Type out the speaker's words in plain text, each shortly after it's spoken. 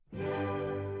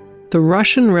The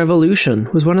Russian Revolution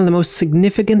was one of the most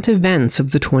significant events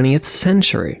of the 20th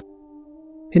century.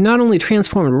 It not only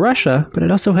transformed Russia, but it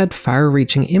also had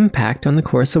far-reaching impact on the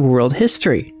course of world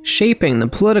history, shaping the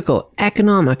political,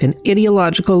 economic, and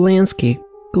ideological landscape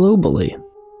globally.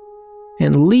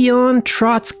 And Leon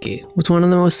Trotsky was one of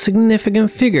the most significant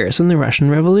figures in the Russian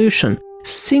Revolution,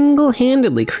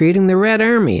 single-handedly creating the Red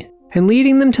Army and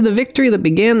leading them to the victory that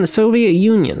began the Soviet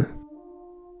Union.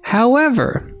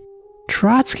 However,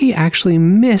 Trotsky actually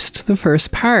missed the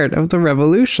first part of the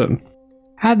revolution.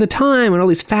 At the time when all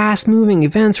these fast-moving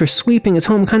events were sweeping his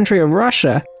home country of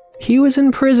Russia, he was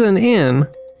in prison in,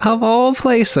 of all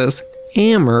places,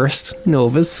 Amherst,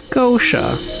 Nova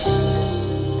Scotia.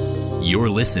 You're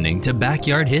listening to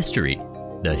Backyard History,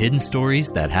 the hidden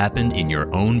stories that happened in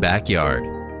your own backyard,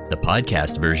 the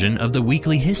podcast version of the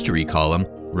weekly history column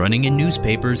running in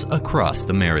newspapers across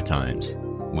the Maritimes,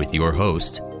 with your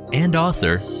host and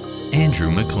author,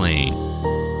 Andrew McLean.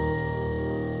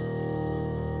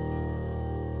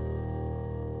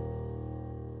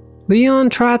 Leon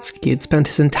Trotsky had spent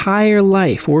his entire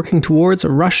life working towards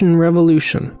a Russian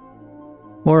revolution.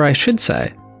 Or I should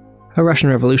say, a Russian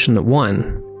revolution that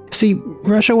won. See,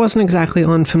 Russia wasn't exactly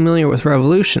unfamiliar with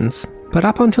revolutions, but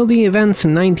up until the events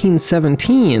in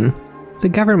 1917, the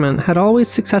government had always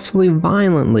successfully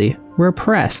violently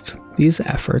repressed these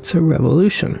efforts at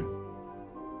revolution.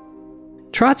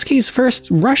 Trotsky's first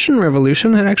Russian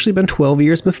revolution had actually been 12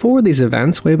 years before these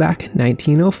events, way back in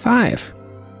 1905.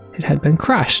 It had been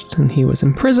crushed, and he was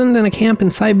imprisoned in a camp in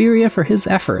Siberia for his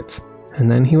efforts, and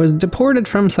then he was deported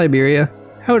from Siberia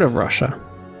out of Russia.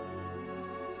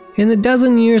 In the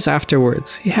dozen years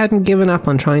afterwards, he hadn't given up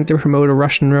on trying to promote a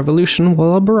Russian revolution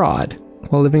while abroad,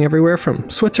 while living everywhere from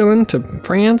Switzerland to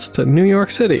France to New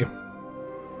York City.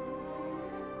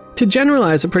 To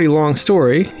generalize a pretty long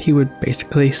story, he would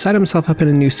basically set himself up in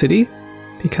a new city,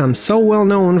 become so well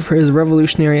known for his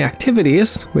revolutionary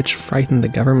activities, which frightened the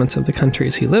governments of the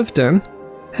countries he lived in,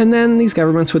 and then these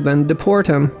governments would then deport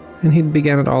him, and he'd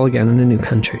begin it all again in a new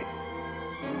country.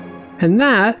 And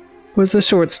that was the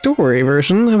short story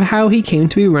version of how he came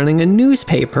to be running a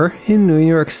newspaper in New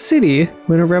York City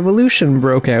when a revolution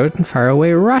broke out in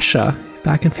faraway Russia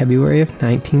back in February of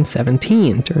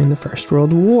 1917 during the First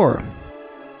World War.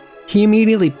 He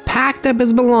immediately packed up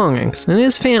his belongings and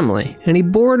his family, and he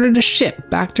boarded a ship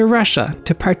back to Russia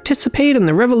to participate in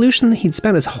the revolution that he'd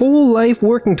spent his whole life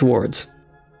working towards.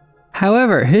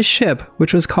 However, his ship,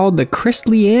 which was called the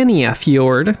Kristliania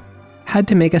Fjord, had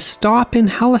to make a stop in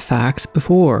Halifax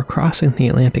before crossing the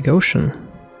Atlantic Ocean.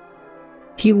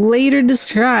 He later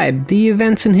described the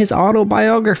events in his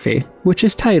autobiography, which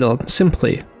is titled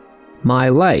simply, My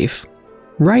Life,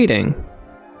 writing,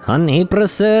 On April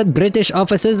 3rd, British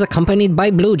officers accompanied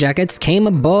by bluejackets came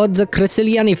aboard the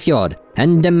Kristliania Fjord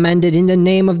and demanded in the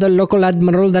name of the local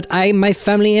admiral that I, my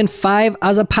family, and 5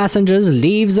 other passengers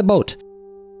leave the boat.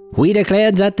 We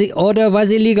declared that the order was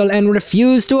illegal and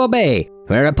refused to obey,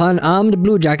 whereupon armed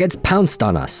bluejackets pounced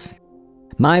on us.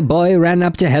 My boy ran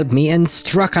up to help me and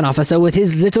struck an officer with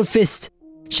his little fist.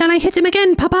 "Shall I hit him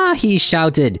again, Papa?" he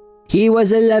shouted. He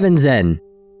was 11 then,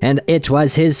 and it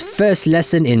was his first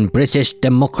lesson in British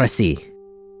democracy.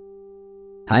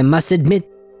 I must admit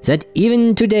that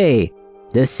even today,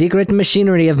 the secret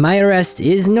machinery of my arrest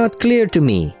is not clear to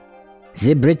me.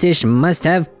 The British must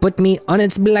have put me on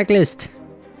its blacklist.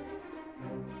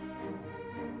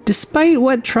 Despite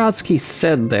what Trotsky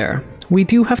said there, we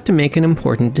do have to make an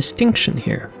important distinction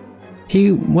here.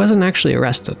 He wasn't actually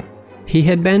arrested. He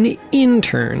had been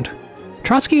interned.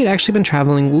 Trotsky had actually been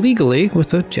traveling legally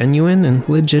with a genuine and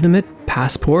legitimate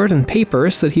passport and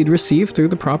papers that he'd received through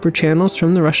the proper channels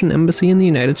from the Russian embassy in the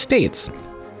United States.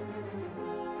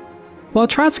 While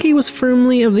Trotsky was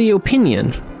firmly of the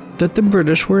opinion that the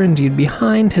British were indeed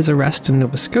behind his arrest in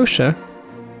Nova Scotia,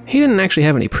 he didn't actually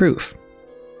have any proof.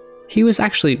 He was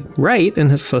actually right in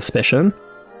his suspicion,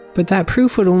 but that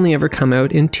proof would only ever come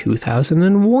out in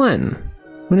 2001,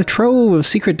 when a trove of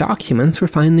secret documents were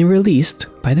finally released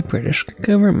by the British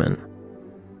government.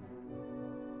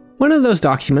 One of those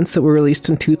documents that were released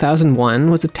in 2001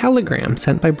 was a telegram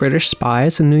sent by British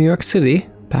spies in New York City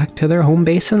back to their home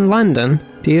base in London,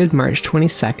 dated March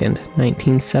 22nd,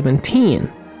 1917.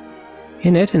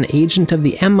 In it, an agent of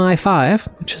the MI5,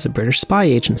 which is a British spy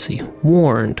agency,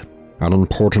 warned, "An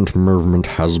important movement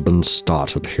has been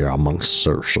started here amongst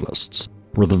socialists,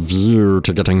 with a view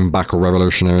to getting back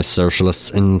revolutionary socialists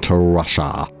into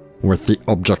Russia, with the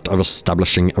object of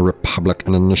establishing a republic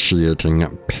and initiating a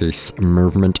peace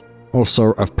movement,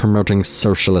 also of promoting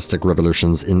socialistic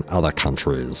revolutions in other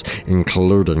countries,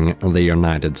 including the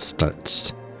United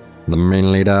States. The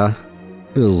main leader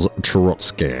is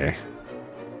Trotsky."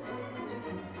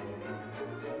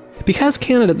 Because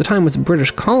Canada at the time was a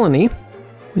British colony,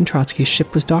 when Trotsky's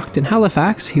ship was docked in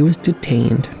Halifax, he was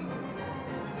detained.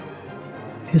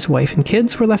 His wife and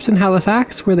kids were left in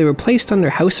Halifax, where they were placed under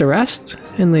house arrest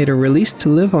and later released to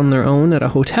live on their own at a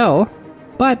hotel,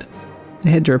 but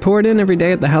they had to report in every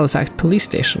day at the Halifax police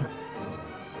station.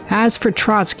 As for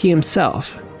Trotsky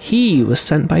himself, he was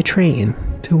sent by train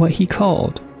to what he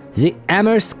called the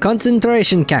Amherst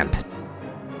concentration camp.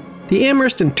 The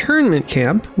Amherst internment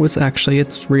camp was actually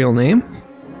its real name.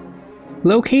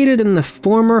 Located in the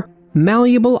former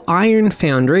Malleable Iron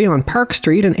Foundry on Park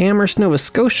Street in Amherst, Nova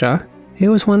Scotia, it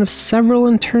was one of several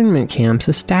internment camps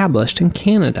established in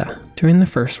Canada during the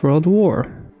First World War.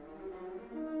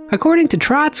 According to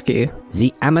Trotsky,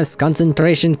 the Amherst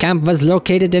concentration camp was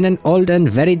located in an old and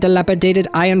very dilapidated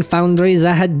iron foundry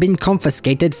that had been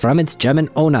confiscated from its German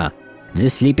owner. The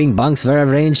sleeping bunks were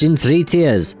arranged in 3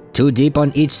 tiers, 2 deep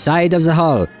on each side of the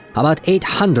hall. About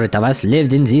 800 of us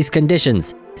lived in these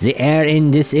conditions. The air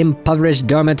in this impoverished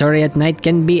dormitory at night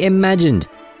can be imagined.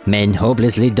 Men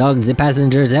hopelessly dogged the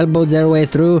passengers, elbowed their way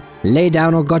through, lay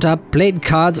down or got up, played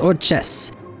cards or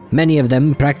chess. Many of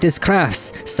them practiced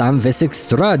crafts, some with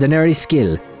extraordinary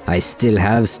skill. I still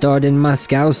have stored in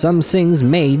Moscow some things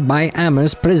made by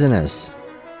Amherst prisoners.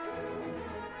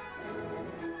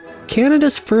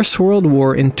 Canada's First World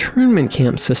War internment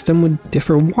camp system would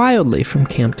differ wildly from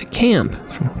camp to camp,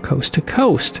 from coast to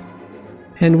coast,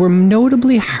 and were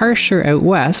notably harsher out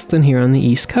west than here on the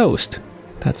East Coast.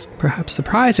 That's perhaps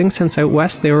surprising, since out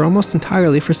west they were almost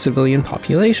entirely for civilian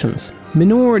populations.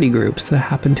 Minority groups that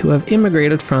happened to have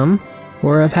immigrated from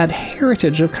or have had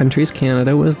heritage of countries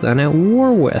Canada was then at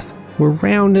war with were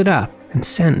rounded up and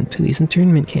sent to these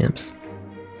internment camps.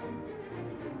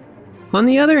 On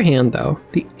the other hand, though,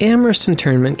 the Amherst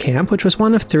internment camp, which was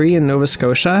one of 3 in Nova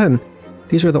Scotia, and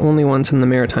these were the only ones in the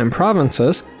Maritime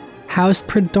provinces, housed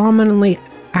predominantly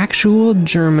actual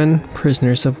German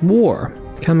prisoners of war,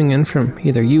 coming in from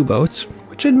either U-boats,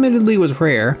 which admittedly was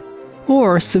rare,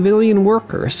 or civilian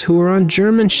workers who were on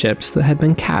German ships that had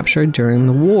been captured during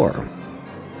the war.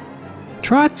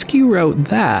 Trotsky wrote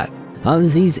that,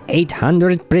 of these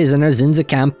 800 prisoners in the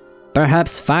camp,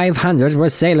 perhaps 500 were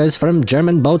sailors from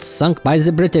German boats sunk by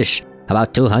the British,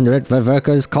 about 200 were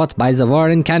workers caught by the war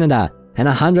in Canada, and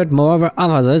 100 more were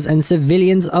officers and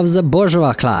civilians of the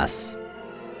bourgeois class.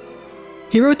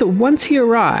 He wrote that once he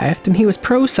arrived and he was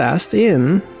processed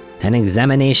in an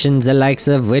examination the likes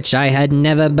of which I had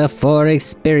never before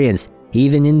experienced,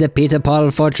 even in the Peter Paul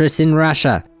fortress in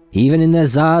Russia. Even in the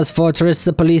Tsar's fortress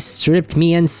the police stripped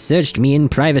me and searched me in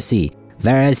privacy,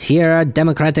 whereas here our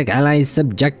democratic allies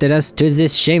subjected us to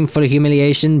this shameful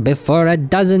humiliation before a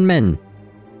dozen men.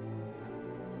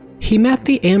 He met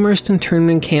the Amherst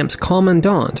internment camp's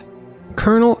commandant,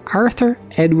 Colonel Arthur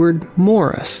Edward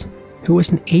Morris, who was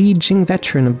an aging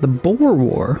veteran of the Boer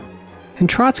War, and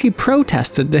Trotsky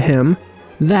protested to him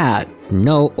that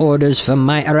no orders for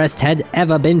my arrest had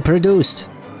ever been produced.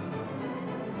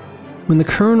 When the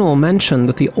colonel mentioned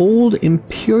that the old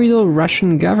Imperial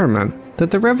Russian government that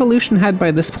the revolution had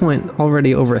by this point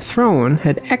already overthrown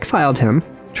had exiled him,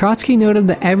 Trotsky noted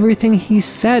that everything he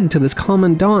said to this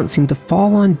commandant seemed to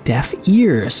fall on deaf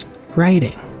ears,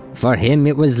 writing, for him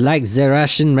it was like the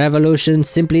Russian Revolution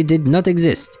simply did not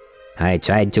exist. I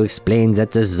tried to explain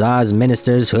that the Tsar's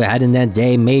ministers who had in their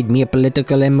day made me a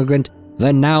political immigrant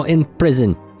were now in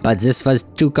prison, but this was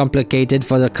too complicated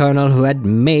for the colonel who had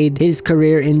made his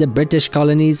career in the British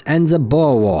colonies and the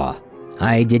Boer War.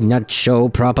 I did not show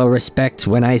proper respect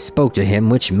when I spoke to him,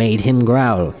 which made him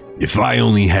growl. If I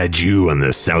only had you on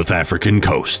the South African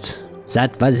coast.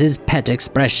 That was his pet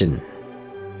expression.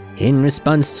 In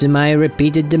response to my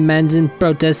repeated demands and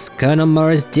protests, Colonel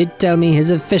Morris did tell me his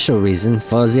official reason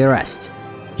for the arrest.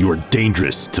 You are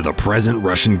dangerous to the present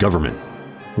Russian government.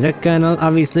 The colonel,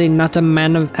 obviously not a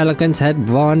man of eloquence, had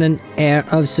worn an air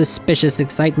of suspicious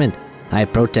excitement. I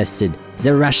protested.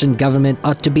 The Russian government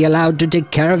ought to be allowed to take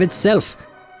care of itself.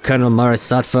 Colonel Morris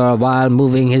thought for a while,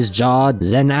 moving his jaw,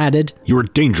 then added, You are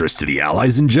dangerous to the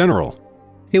Allies in general.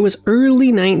 It was early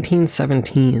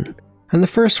 1917. And the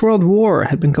First World War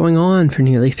had been going on for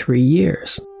nearly 3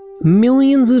 years.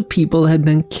 Millions of people had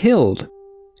been killed,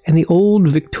 and the old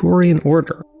Victorian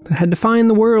order that had defined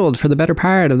the world for the better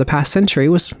part of the past century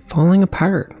was falling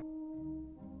apart.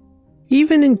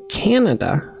 Even in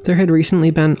Canada, there had recently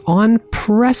been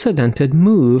unprecedented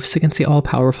moves against the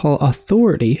all-powerful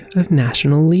authority of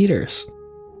national leaders.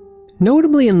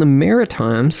 Notably in the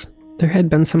Maritimes, there had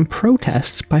been some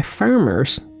protests by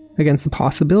farmers against the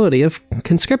possibility of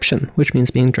conscription, which means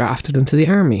being drafted into the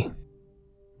army.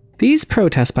 These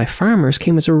protests by farmers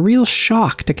came as a real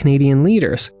shock to Canadian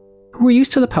leaders, who who were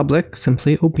used to the public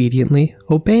simply obediently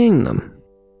obeying them.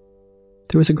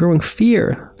 There was a growing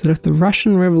fear that if the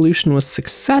Russian Revolution was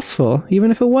successful,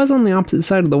 even if it was on the opposite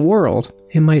side of the world,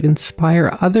 it might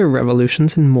inspire other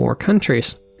revolutions in more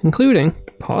countries, including,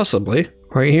 possibly,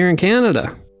 right here in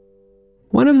Canada.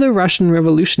 One of the Russian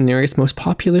revolutionaries' most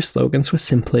popular slogans was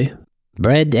simply,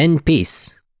 "Bread and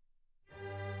peace."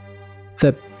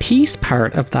 The peace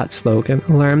part of that slogan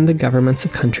alarmed the governments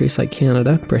of countries like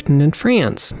Canada, Britain, and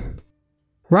France.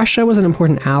 Russia was an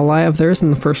important ally of theirs in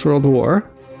the First World War,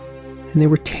 and they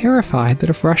were terrified that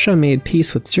if Russia made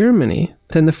peace with Germany,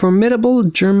 then the formidable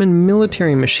German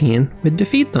military machine would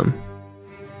defeat them.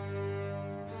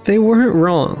 They weren't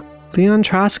wrong. Leon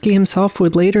Trotsky himself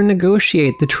would later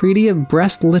negotiate the Treaty of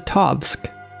Brest-Litovsk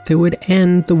that would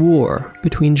end the war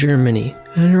between Germany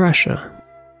and Russia.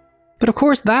 But of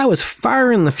course, that was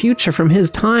far in the future from his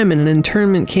time in an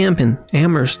internment camp in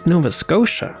Amherst, Nova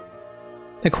Scotia.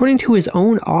 According to his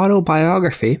own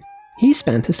autobiography, he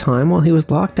spent his time while he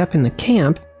was locked up in the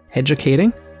camp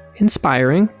educating,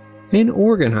 inspiring, and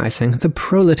organizing the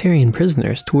proletarian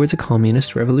prisoners towards a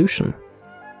communist revolution.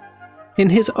 In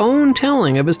his own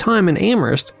telling of his time in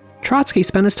Amherst, Trotsky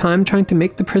spent his time trying to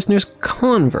make the prisoners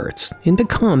converts into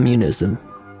communism.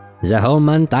 The whole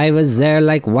month I was there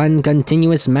like one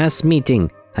continuous mass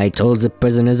meeting. I told the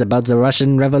prisoners about the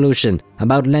Russian Revolution,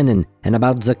 about Lenin, and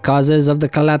about the causes of the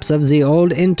collapse of the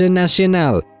old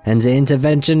Internationale and the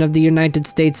intervention of the United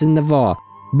States in the war.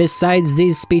 Besides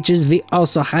these speeches, we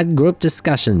also had group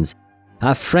discussions.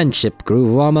 Our friendship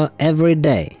grew warmer every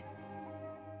day.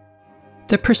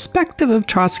 The perspective of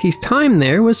Trotsky's time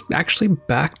there was actually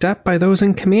backed up by those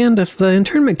in command of the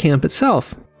internment camp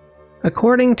itself.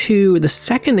 According to the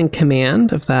second in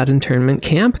command of that internment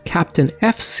camp, Captain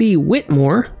F.C.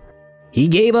 Whitmore, "He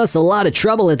gave us a lot of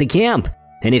trouble at the camp,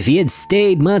 and if he had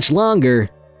stayed much longer,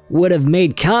 would have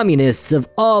made communists of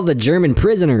all the German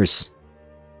prisoners."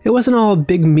 It wasn't all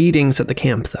big meetings at the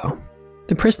camp, though.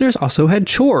 The prisoners also had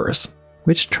chores,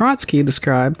 which Trotsky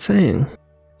described saying,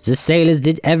 "The sailors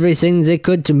did everything they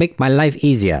could to make my life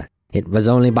easier. It was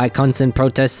only by constant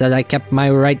protests that I kept my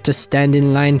right to stand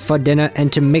in line for dinner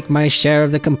and to make my share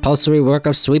of the compulsory work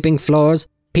of sweeping floors,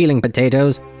 peeling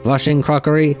potatoes, washing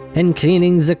crockery, and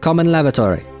cleaning the common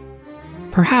lavatory."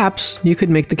 Perhaps you could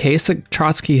make the case that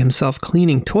Trotsky himself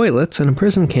cleaning toilets in a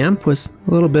prison camp was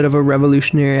a little bit of a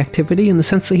revolutionary activity in the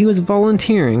sense that he was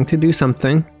volunteering to do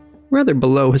something rather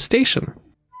below his station.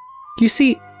 You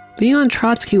see, Leon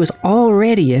Trotsky was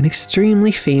already an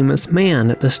extremely famous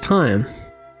man at this time.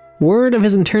 Word of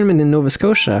his internment in Nova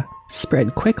Scotia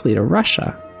spread quickly to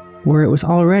Russia, where it was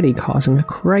already causing a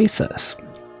crisis.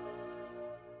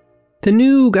 The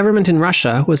new government in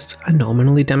Russia was a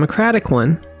nominally democratic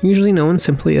one, usually known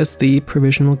simply as the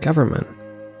Provisional Government.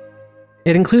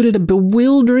 It included a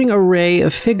bewildering array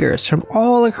of figures from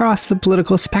all across the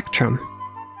political spectrum,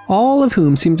 all of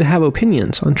whom seemed to have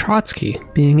opinions on Trotsky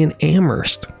being in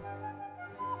Amherst.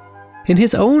 In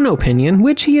his own opinion,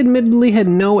 which he admittedly had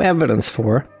no evidence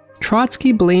for,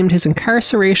 Trotsky blamed his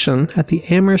incarceration at the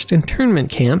Amherst internment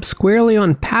camp squarely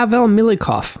on Pavel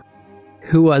Milikov,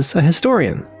 who was a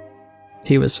historian.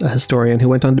 He was a historian who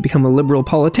went on to become a liberal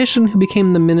politician who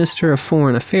became the Minister of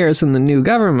Foreign Affairs in the new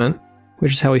government,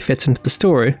 which is how he fits into the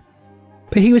story.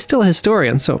 But he was still a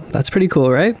historian, so that's pretty cool,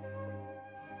 right?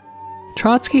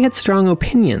 Trotsky had strong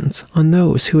opinions on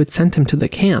those who had sent him to the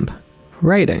camp,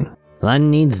 writing,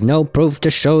 "One needs no proof to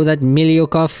show that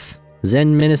Milyukov,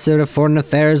 then Minister of Foreign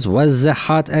Affairs, was the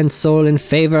heart and soul in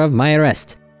favor of my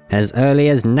arrest. As early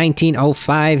as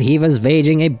 1905, he was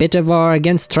waging a bitter war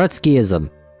against Trotskyism,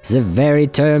 the very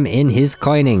term in his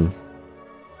coining."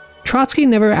 Trotsky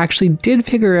never actually did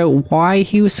figure out why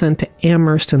he was sent to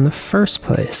Amherst in the first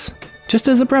place. Just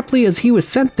as abruptly as he was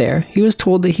sent there, he was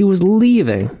told that he was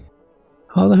leaving,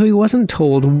 although he wasn't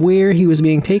told where he was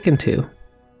being taken to,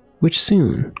 which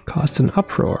soon caused an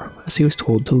uproar as he was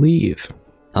told to leave.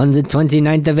 On the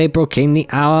 29th of April came the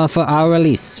hour for our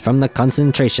release from the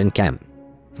concentration camp.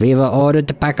 We were ordered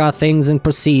to pack our things and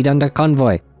proceed under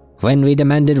convoy. When we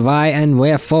demanded why and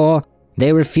wherefore,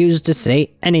 they refused to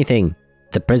say anything.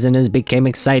 The prisoners became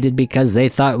excited because they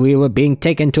thought we were being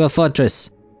taken to a fortress.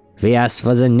 We asked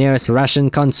for the nearest Russian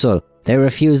consul. They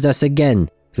refused us again.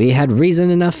 We had reason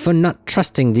enough for not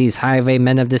trusting these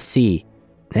highwaymen of the sea.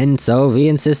 And so we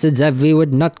insisted that we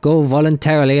would not go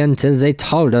voluntarily until they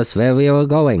told us where we were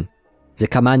going. The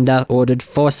commander ordered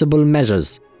forcible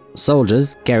measures.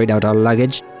 Soldiers carried out our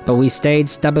luggage, but we stayed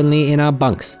stubbornly in our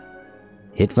bunks.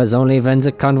 It was only when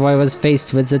the convoy was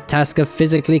faced with the task of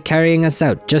physically carrying us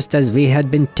out, just as we had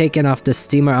been taken off the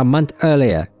steamer a month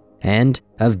earlier, and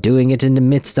of doing it in the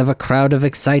midst of a crowd of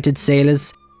excited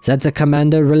sailors, that the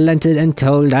commander relented and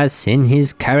told us in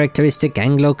his characteristic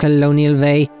Anglo-colonial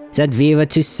way that we were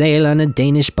to sail on a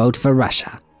Danish boat for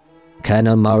Russia.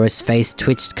 Colonel Morris' face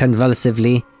twitched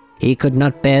convulsively. He could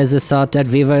not bear the thought that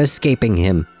we were escaping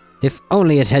him. If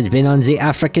only it had been on the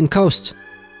African coast.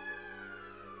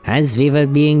 As we were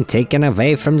being taken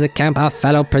away from the camp, our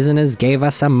fellow prisoners gave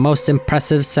us a most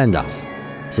impressive send-off.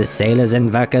 The sailors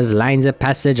and workers lined the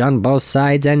passage on both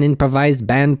sides, and improvised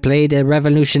band played a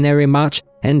revolutionary march,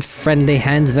 and friendly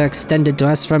hands were extended to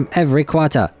us from every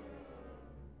quarter.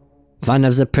 One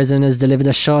of the prisoners delivered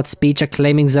a short speech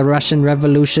acclaiming the Russian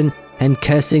Revolution and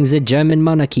cursing the German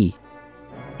monarchy.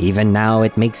 Even now,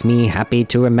 it makes me happy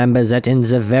to remember that in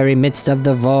the very midst of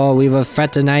the war, we were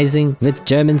fraternizing with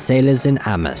German sailors in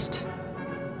Amherst.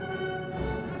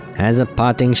 As a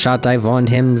parting shot, I warned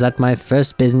him that my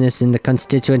first business in the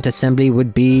Constituent Assembly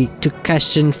would be to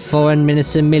question Foreign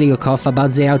Minister Milyukov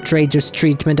about the outrageous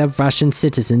treatment of Russian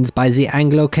citizens by the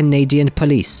Anglo-Canadian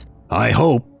police. I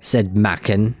hope, said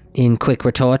Mackin in quick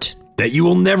retort, that you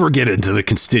will never get into the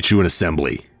Constituent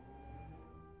Assembly.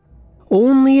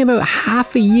 Only about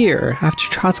half a year after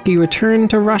Trotsky returned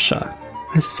to Russia,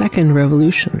 a second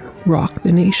revolution rocked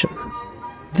the nation.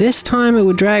 This time it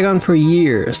would drag on for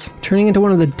years, turning into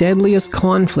one of the deadliest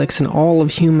conflicts in all of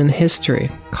human history,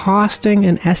 costing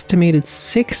an estimated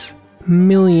 6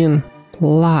 million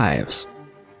lives.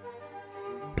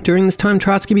 During this time,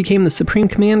 Trotsky became the supreme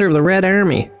commander of the Red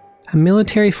Army, a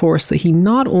military force that he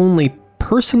not only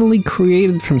personally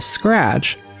created from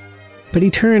scratch, but he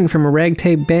turned from a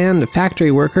ragtag band of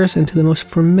factory workers into the most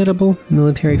formidable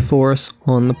military force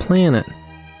on the planet.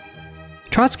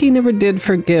 Trotsky never did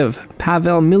forgive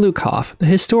Pavel Milyukov, the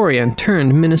historian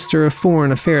turned Minister of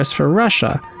Foreign Affairs for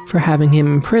Russia, for having him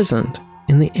imprisoned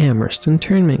in the Amherst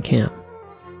internment camp.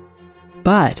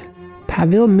 But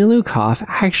Pavel Milyukov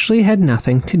actually had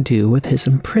nothing to do with his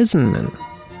imprisonment.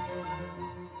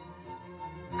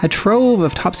 A trove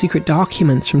of top-secret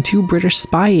documents from two British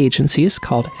spy agencies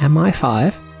called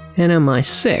MI5 and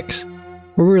MI6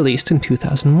 were released in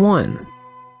 2001.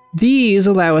 These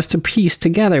allow us to piece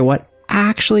together what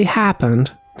actually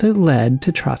happened that led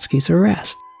to Trotsky's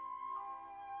arrest.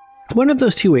 One of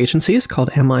those two agencies, called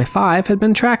MI5, had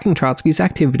been tracking Trotsky's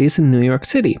activities in New York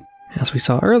City, as we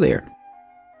saw earlier.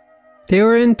 They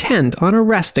were intent on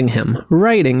arresting him,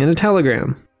 writing in a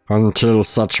telegram. Until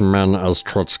such men as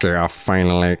Trotsky are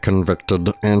finally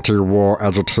convicted, anti-war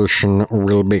agitation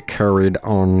will be carried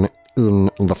on in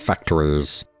the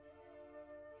factories.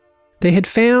 They had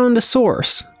found a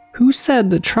source who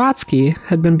said that Trotsky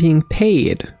had been being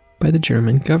paid by the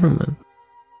German government.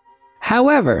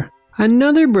 However,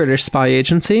 another British spy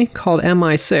agency called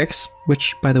MI6,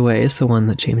 which, by the way, is the one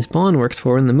that James Bond works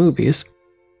for in the movies,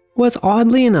 was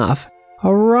oddly enough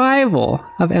a rival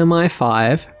of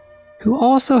MI5, who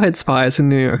also had spies in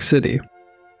New York City.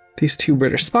 These two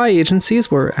British spy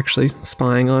agencies were actually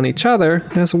spying on each other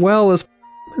as well as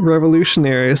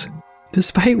revolutionaries,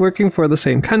 despite working for the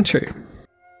same country.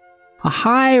 A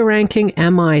high-ranking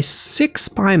MI6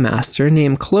 spy master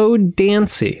named Claude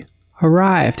Dancy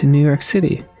arrived in New York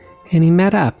City, and he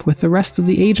met up with the rest of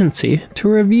the agency to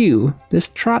review this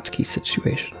Trotsky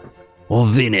situation.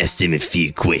 I've then asked him a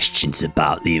few questions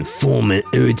about the informant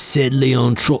who had said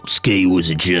Leon Trotsky was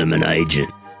a German agent.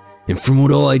 And from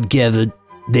what I'd gathered,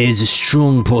 there's a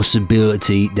strong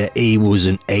possibility that he was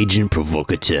an agent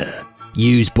provocateur,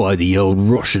 used by the old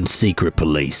Russian secret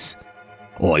police.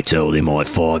 I told him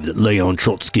I-5 that Leon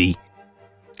Trotsky,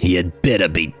 he had better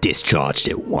be discharged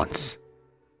at once.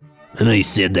 And he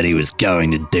said that he was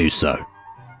going to do so.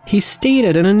 He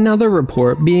stated in another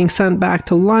report being sent back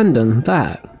to London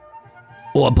that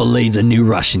I believe the new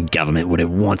Russian government would at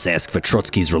once ask for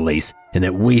Trotsky's release, and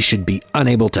that we should be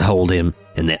unable to hold him,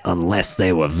 and that unless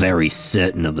they were very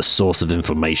certain of the source of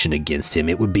information against him,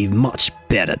 it would be much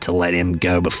better to let him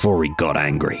go before he got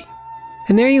angry.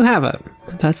 And there you have it.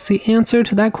 That's the answer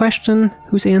to that question,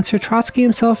 whose answer Trotsky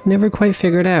himself never quite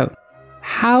figured out.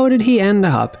 How did he end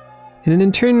up in an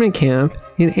internment camp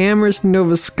in Amherst,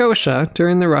 Nova Scotia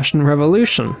during the Russian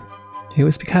Revolution? It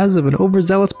was because of an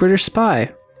overzealous British spy.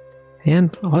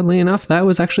 And oddly enough, that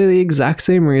was actually the exact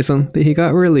same reason that he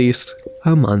got released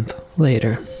a month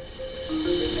later.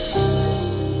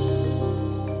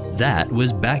 That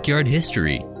was Backyard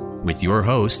History with your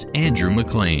host, Andrew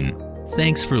McLean.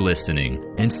 Thanks for listening,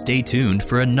 and stay tuned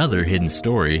for another hidden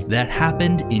story that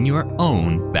happened in your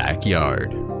own backyard.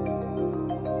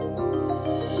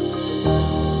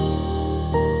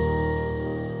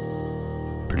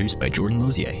 Produced by Jordan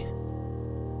Lozier.